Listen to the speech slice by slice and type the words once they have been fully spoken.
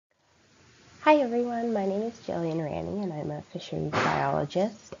Hi everyone, my name is Jillian Arany and I'm a Fisheries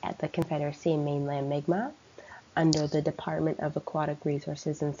Biologist at the Confederacy of Mainland Mi'kmaq under the Department of Aquatic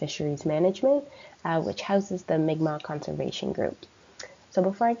Resources and Fisheries Management, which houses the Mi'kmaq Conservation Group. So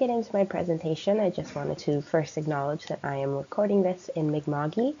before I get into my presentation, I just wanted to first acknowledge that I am recording this in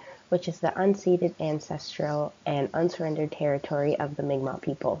Mi'kmaqi, which is the unceded ancestral and unsurrendered territory of the Mi'kmaq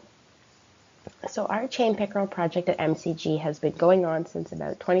people. So our Chain Pickerel Project at MCG has been going on since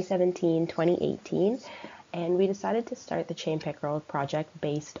about 2017, 2018, and we decided to start the Chain Pickerel Project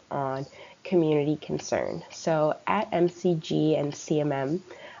based on community concern. So at MCG and CMM,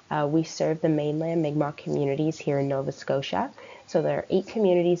 we serve the mainland Mi'kmaq communities here in Nova Scotia. So there are 8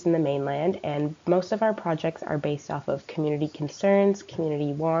 communities in the mainland, and most of our projects are based off of community concerns,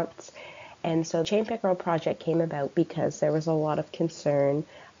 community wants. And so the Chain Pickerel Project came about because there was a lot of concern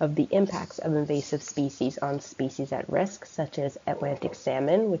of the impacts of invasive species on species at risk, such as Atlantic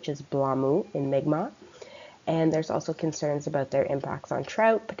salmon, which is Plamu in Mi'kmaq. And there's also concerns about their impacts on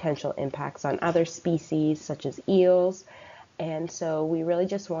trout, potential impacts on other species, such as eels. And so we really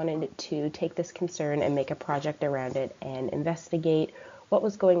just wanted to take this concern and make a project around it and investigate what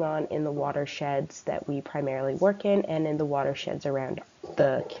was going on in the watersheds that we primarily work in and in the watersheds around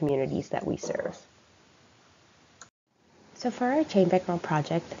the communities that we serve. So for our Chain Pickerel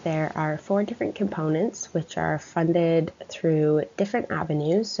project, there are 4 different components which are funded through different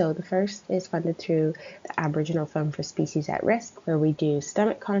avenues. So the first is funded through the Aboriginal Fund for Species at Risk, where we do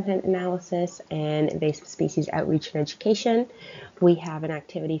stomach content analysis and invasive species outreach and education. We have an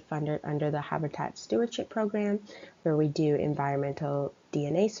activity funded under the Habitat Stewardship Program, where we do environmental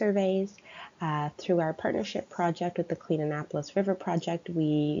DNA surveys. Through our partnership project with the Clean Annapolis River Project,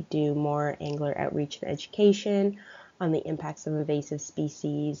 we do more angler outreach and education on the impacts of invasive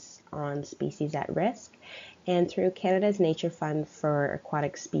species on species at risk. And through Canada's Nature Fund for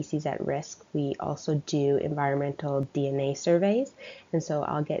Aquatic Species at Risk, we also do environmental DNA surveys. And so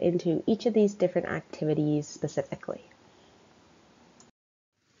I'll get into each of these different activities specifically.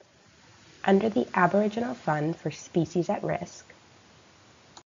 Under the Aboriginal Fund for Species at Risk,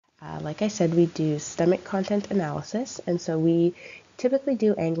 like I said, we do stomach content analysis, and so we typically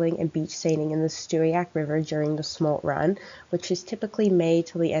do angling and beach seining in the Stewiacke River during the smolt run, which is typically May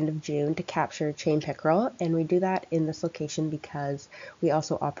till the end of June, to capture chain pickerel. And we do that in this location because we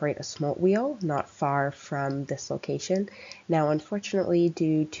also operate a smolt wheel not far from this location. Now, unfortunately,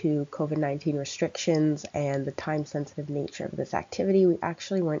 due to COVID-19 restrictions and the time-sensitive nature of this activity, we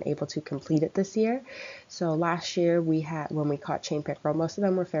actually weren't able to complete it this year. So last year, when we caught chain pickerel, most of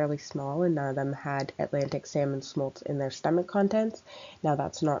them were fairly small and none of them had Atlantic salmon smolts in their stomach contents. Now,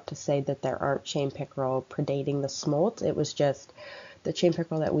 that's not to say that there aren't chain pickerel predating the smolt. It was just the chain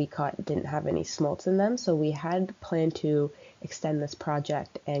pickerel that we caught didn't have any smolts in them. So we had planned to extend this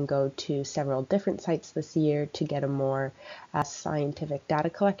project and go to several different sites this year to get a more scientific data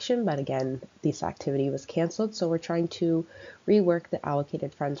collection. But again, this activity was canceled. So we're trying to rework the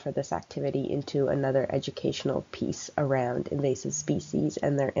allocated funds for this activity into another educational piece around invasive species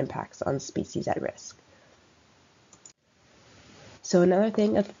and their impacts on species at risk. So another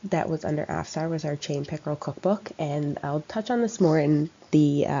thing that was under AFSAR was our Chain Pickerel Cookbook, and I'll touch on this more in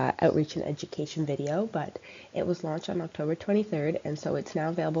the outreach and education video, but it was launched on October 23rd, and so it's now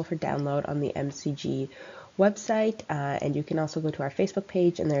available for download on the MCG website, and you can also go to our Facebook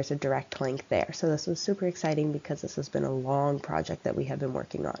page, and there's a direct link there. So this was super exciting because this has been a long project that we have been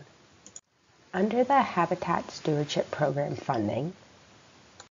working on. Under the Habitat Stewardship Program funding,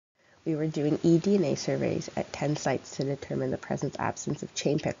 we were doing eDNA surveys at 10 sites to determine the presence absence of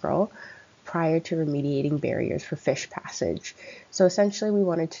chain pickerel prior to remediating barriers for fish passage. So essentially we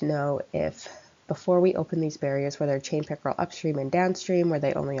wanted to know if before we open these barriers, were there chain pickerel upstream and downstream, were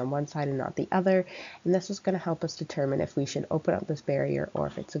they only on one side and not the other? And this was going to help us determine if we should open up this barrier or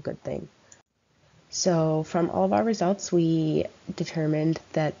if it's a good thing. So from all of our results, we determined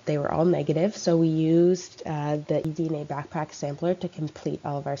that they were all negative. So we used the eDNA backpack sampler to complete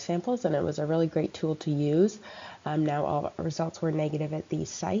all of our samples, and it was a really great tool to use. Now all of our results were negative at these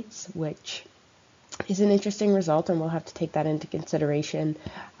sites, which is an interesting result, and we'll have to take that into consideration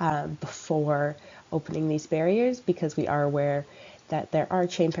before opening these barriers, because we are aware that there are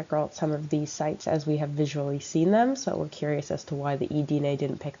chain pickerel at some of these sites as we have visually seen them. So we're curious as to why the eDNA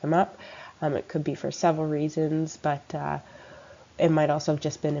didn't pick them up. It could be for several reasons, but it might also have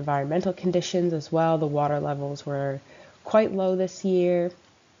just been environmental conditions as well. The water levels were quite low this year,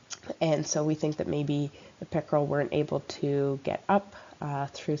 and so we think that maybe the pickerel weren't able to get up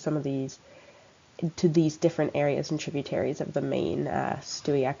through some of these to these different areas and tributaries of the main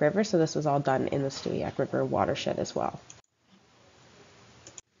Stewiacke River. So this was all done in the Stewiacke River watershed as well.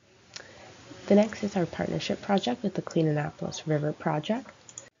 The next is our partnership project with the Clean Annapolis River Project.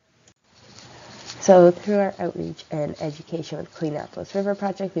 So through our outreach and education with Clean Annapolis River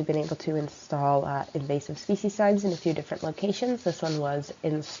Project, we've been able to install invasive species signs in a few different locations. This one was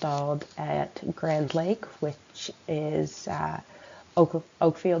installed at Grand Lake, which is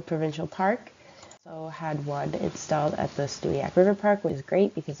Oakfield Provincial Park. Also had one installed at the Stewiacke River Park, which is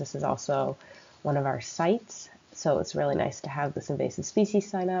great because this is also one of our sites. So it's really nice to have this invasive species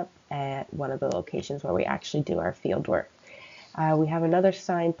sign up at one of the locations where we actually do our field work. We have another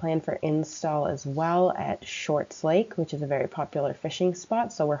sign planned for install as well at Shorts Lake, which is a very popular fishing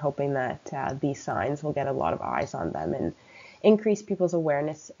spot. So we're hoping that these signs will get a lot of eyes on them and increase people's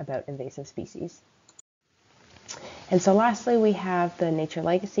awareness about invasive species. And so lastly, we have the Nature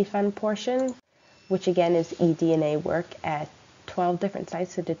Legacy Fund portion, which again is eDNA work at 12 different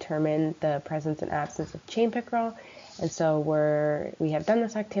sites to determine the presence and absence of chain pickerel. And so we have done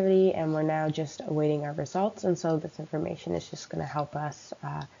this activity and we're now just awaiting our results. And so this information is just going to help us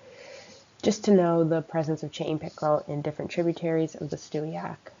just to know the presence of chain pickerel in different tributaries of the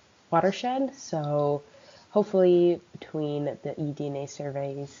Stewiacke Watershed. So hopefully between the eDNA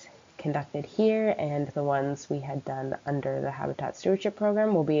surveys conducted here and the ones we had done under the Habitat Stewardship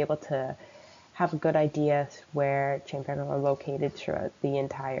Program, we'll be able to have a good idea where chain pickerel are located throughout the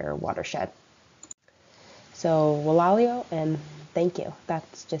entire watershed. So walalio and thank you.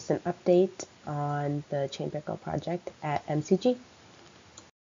 That's just an update on the Chain Pickerel Project at MCG.